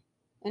me,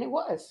 and it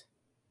was.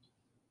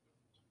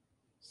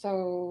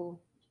 So.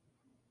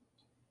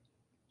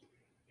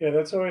 Yeah,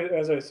 that's always,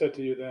 as I said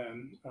to you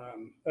then,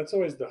 that's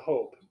always the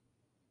hope,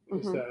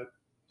 is that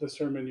the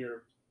sermon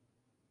you're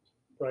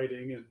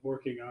writing and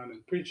working on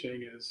and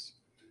preaching is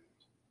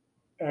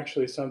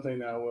actually something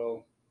that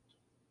will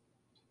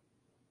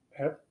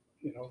have,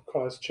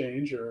 cause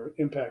change or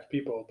impact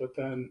people. But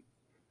then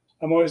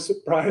I'm always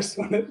surprised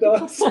when it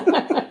does.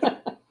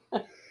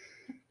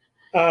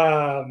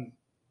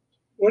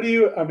 What do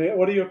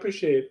you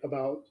appreciate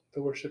about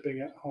the worshiping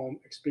at home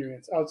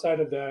experience? Outside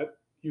of that,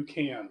 you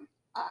can.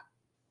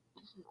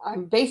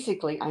 I'm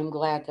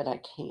glad that I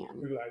can.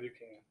 You're glad you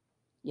can.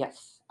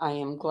 Yes, I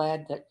am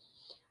glad that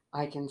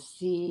I can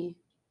see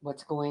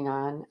what's going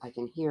on. I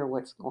can hear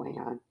what's going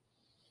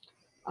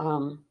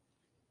on.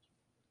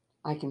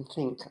 I can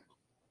think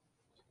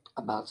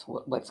about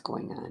what's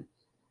going on.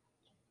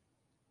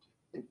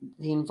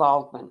 The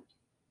involvement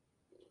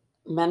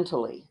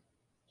mentally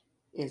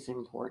is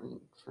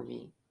important for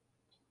me.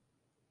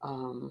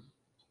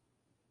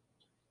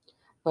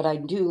 But I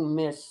do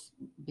miss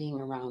being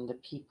around the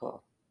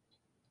people.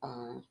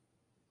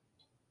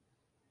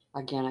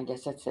 Again, I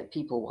guess that's that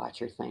people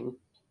watcher thing.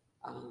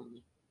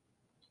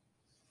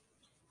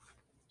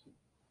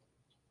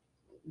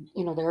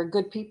 There are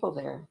good people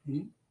there.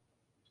 Mm-hmm.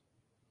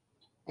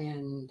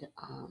 And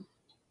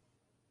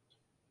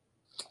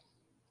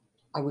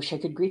I wish I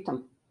could greet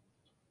them.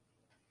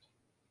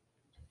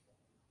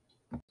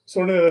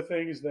 So one of the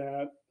things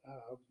that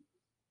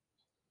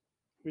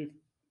we've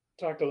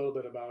talked a little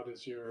bit about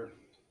is your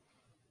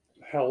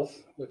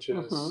health, which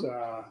is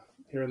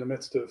you're in the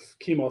midst of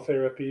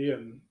chemotherapy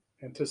and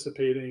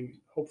anticipating,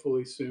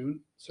 hopefully soon,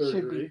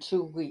 surgery. Should be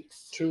 2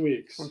 weeks. 2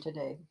 weeks. From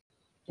today.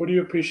 What do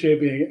you appreciate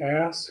being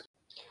asked?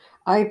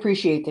 I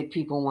appreciate that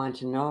people want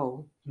to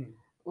know.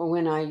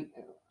 When I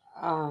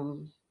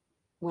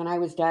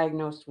was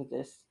diagnosed with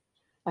this,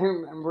 I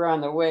remember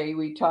on the way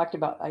we talked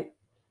about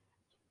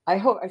I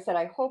said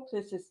I hope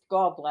this is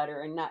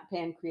gallbladder and not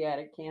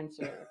pancreatic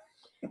cancer.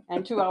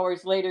 And 2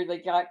 hours later, the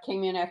guy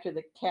came in after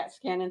the CAT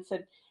scan and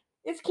said,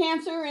 it's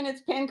cancer and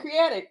it's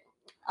pancreatic.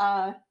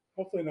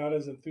 Hopefully not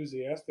as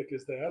enthusiastic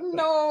as that.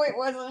 No, it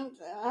wasn't.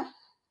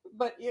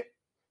 But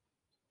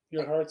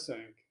your heart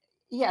sank.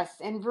 Yes,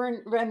 and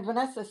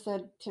Vanessa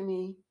said to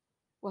me,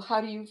 well, how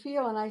do you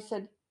feel? And I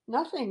said,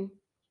 nothing.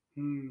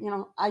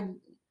 I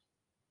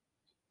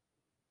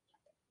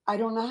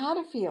don't know how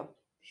to feel.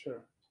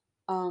 Sure.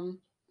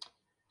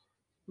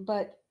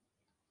 But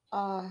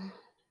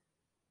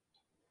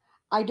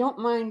I don't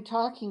mind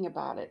talking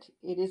about it.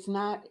 It is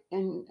not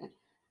an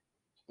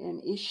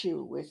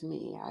issue with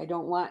me. I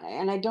don't want,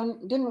 and I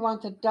didn't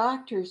want the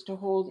doctors to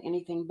hold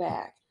anything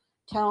back.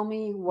 Tell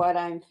me what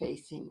I'm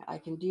facing. I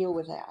can deal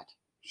with that.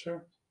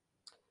 Sure.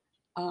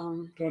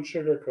 Don't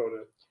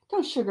sugarcoat it.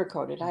 Don't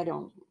sugarcoat it. I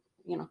don't,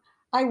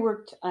 I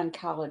worked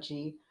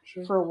oncology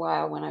for a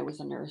while when I was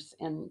a nurse,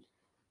 and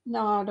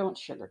no, don't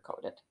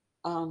sugarcoat it.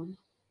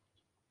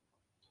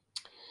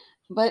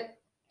 But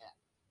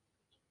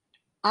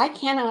I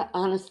cannot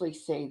honestly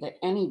say that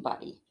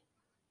anybody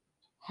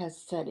has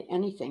said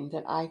anything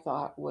that I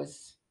thought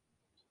was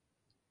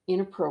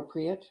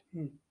inappropriate.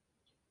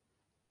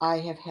 I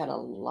have had a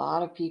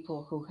lot of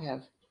people who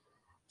have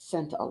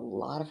sent a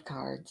lot of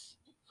cards,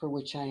 for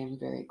which I am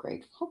very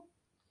grateful.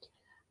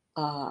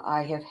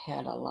 I have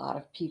had a lot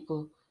of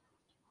people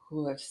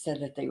who have said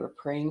that they were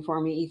praying for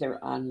me either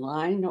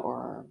online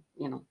or,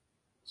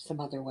 some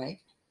other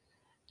way.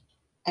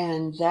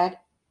 And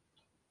that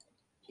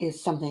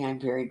is something I'm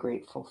very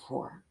grateful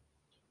for.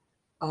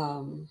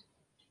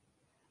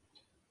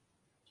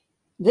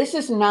 This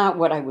is not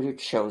what I would have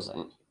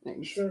chosen.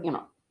 Sure.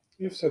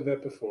 You've said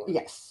that before.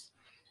 Yes.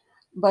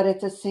 But at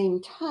the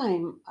same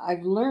time,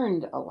 I've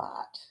learned a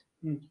lot.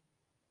 And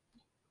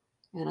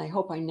I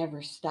hope I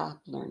never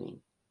stop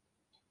learning.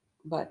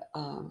 But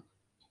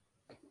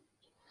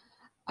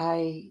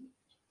I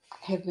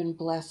have been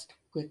blessed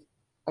with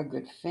a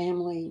good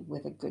family,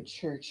 with a good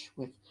church,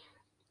 with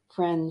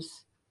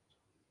friends.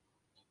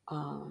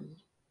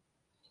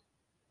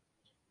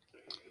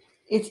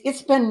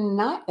 It's been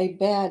not a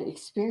bad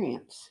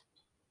experience.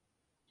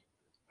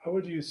 How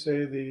would you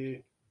say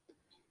the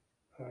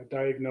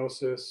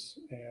diagnosis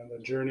and the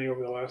journey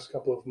over the last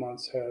couple of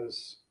months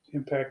has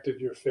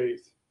impacted your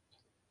faith?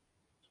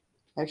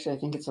 Actually, I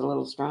think it's a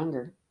little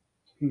stronger.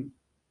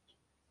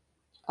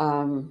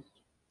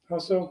 How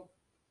so?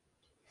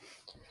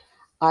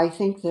 I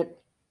think that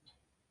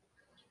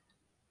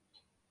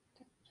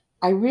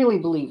I really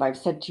believe, I've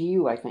said to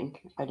you, I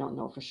think, I don't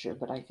know for sure,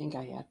 but I think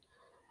I have,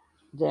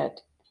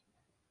 that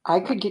I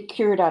could get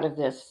cured out of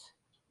this.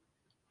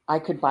 I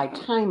could buy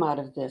time out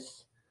of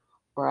this,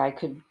 or I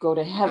could go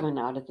to heaven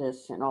out of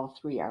this, and all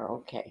three are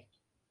okay.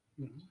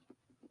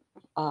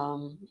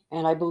 And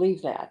I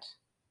believe that.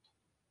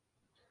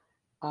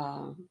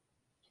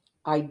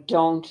 I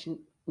don't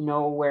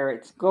know where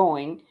it's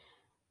going,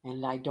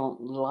 and I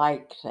don't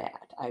like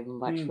that. I'd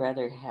much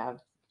rather have,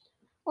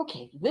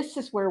 okay, this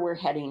is where we're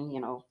heading,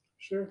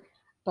 Sure.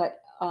 But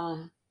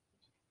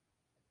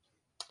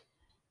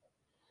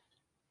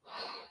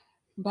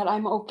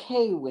I'm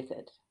okay with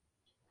it.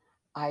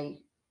 I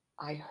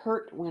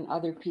hurt when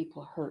other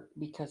people hurt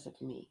because of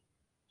me.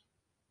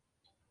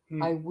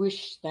 I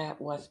wish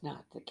that was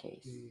not the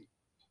case.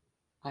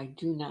 I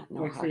do not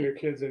know like how. For your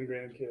kids and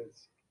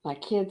grandkids. My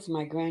kids,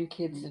 my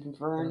grandkids, and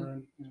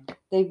Vern,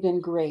 they've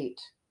been great.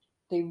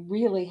 They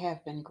really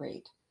have been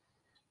great.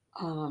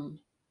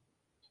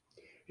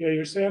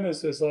 Your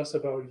sadness is less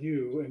about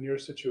you and your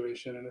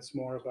situation, and it's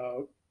more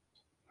about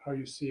how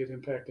you see it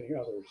impacting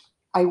others.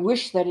 I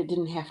wish that it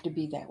didn't have to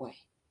be that way.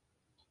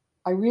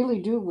 I really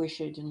do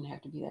wish it didn't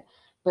have to be that.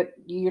 But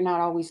you're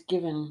not always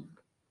given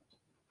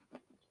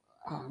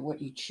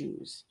what you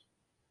choose.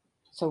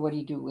 So what do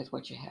you do with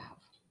what you have?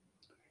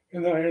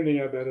 And the irony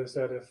of that is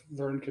that if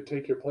Vern could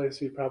take your place,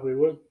 he probably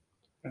would.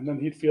 And then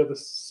he'd feel the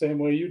same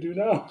way you do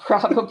now.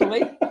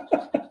 Probably.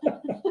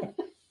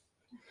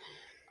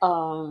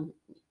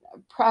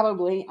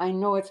 Probably. I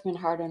know it's been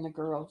hard on the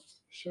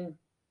girls. Sure.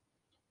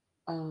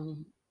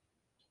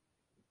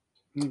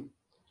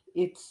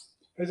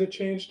 Has it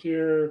changed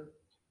your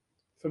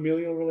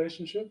familial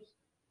relationships?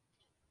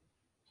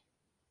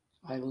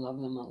 I love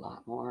them a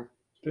lot more.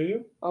 Do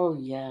you? Oh,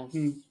 yes.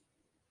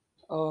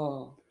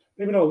 Oh.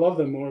 Maybe not love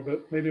them more,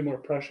 but maybe more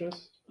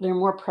precious? They're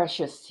more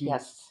precious,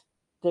 yes.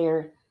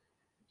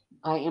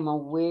 I am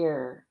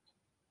aware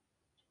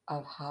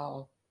of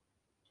how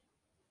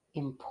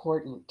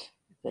important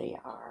they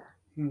are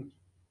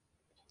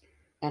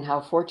and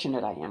how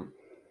fortunate I am.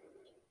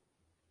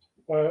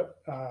 Well,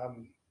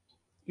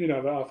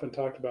 I've often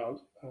talked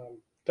about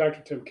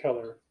Dr. Tim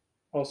Keller,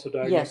 also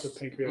diagnosed with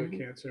pancreatic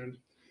cancer, and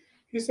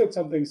he said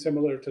something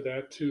similar to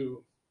that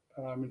too,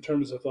 in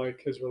terms of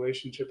like his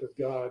relationship with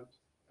God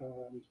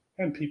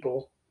and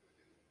people.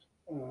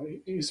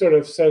 He sort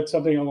of said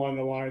something along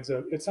the lines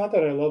of, "It's not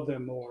that I love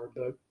them more,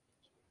 but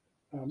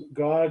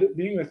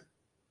being with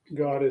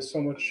God is so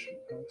much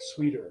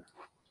sweeter,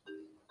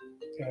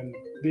 and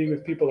being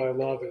with people I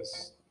love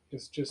is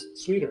just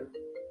sweeter."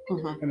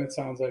 And it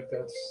sounds like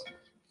that's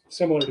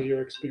similar to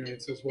your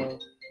experience as well.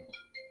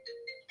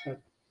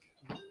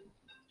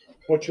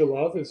 What you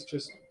love is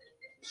just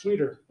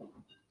sweeter.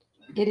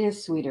 It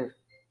is sweeter.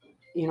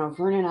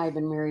 Vern and I have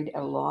been married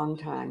a long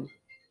time,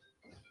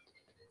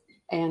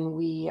 and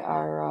we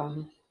are.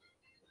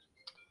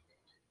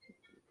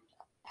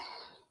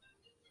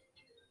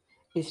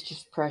 It's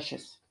just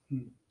precious.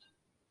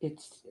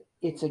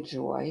 It's a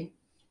joy.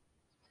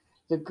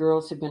 The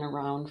girls have been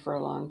around for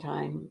a long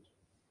time.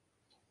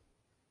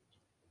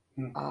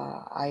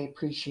 I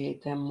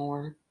appreciate them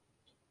more.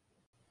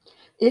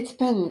 It's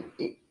been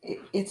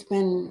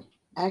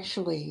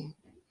actually,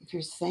 if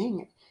you're saying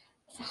it,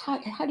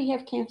 how do you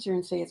have cancer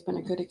and say it's been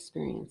a good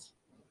experience?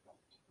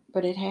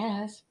 But it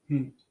has.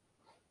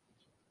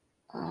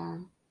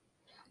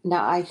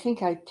 Now, I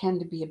think I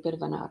tend to be a bit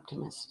of an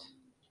optimist.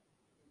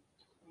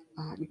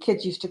 the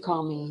kids used to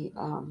call me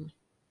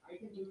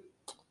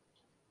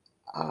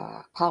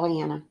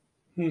Pollyanna.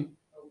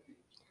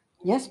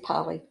 Yes,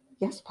 Polly.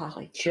 Yes,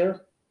 Polly.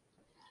 Sure.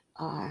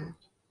 I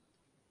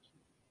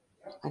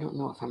don't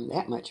know if I'm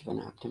that much of an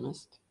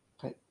optimist,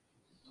 but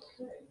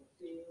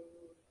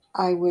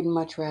I would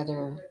much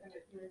rather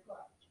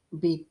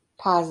be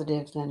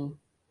positive than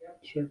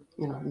Sure.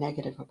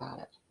 negative about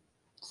it.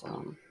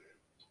 So,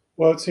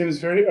 well, it seems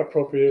very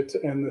appropriate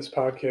to end this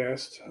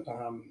podcast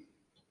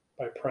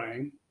by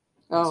praying.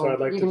 So I'd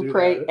like you to can do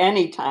pray that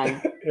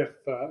anytime.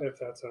 if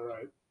that's all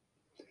right.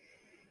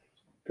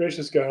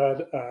 Gracious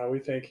God, we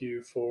thank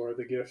you for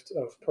the gift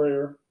of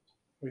prayer.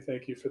 We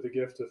thank you for the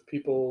gift of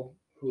people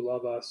who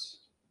love us,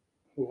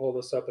 who hold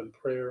us up in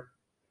prayer,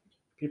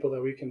 people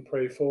that we can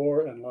pray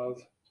for and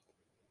love.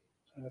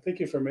 Thank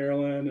you for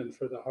Marilyn and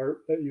for the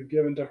heart that you've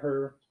given to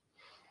her.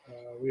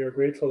 We are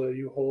grateful that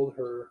you hold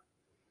her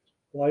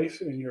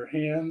life in your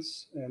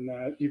hands, and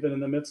that even in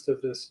the midst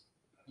of this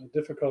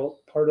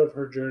difficult part of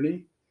her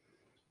journey,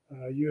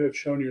 you have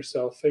shown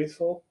yourself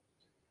faithful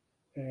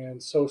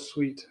and so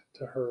sweet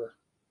to her.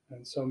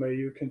 And so may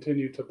you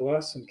continue to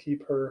bless and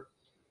keep her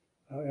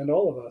and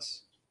all of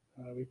us.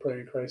 We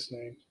pray in Christ's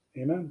name.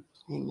 Amen.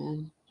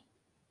 Amen.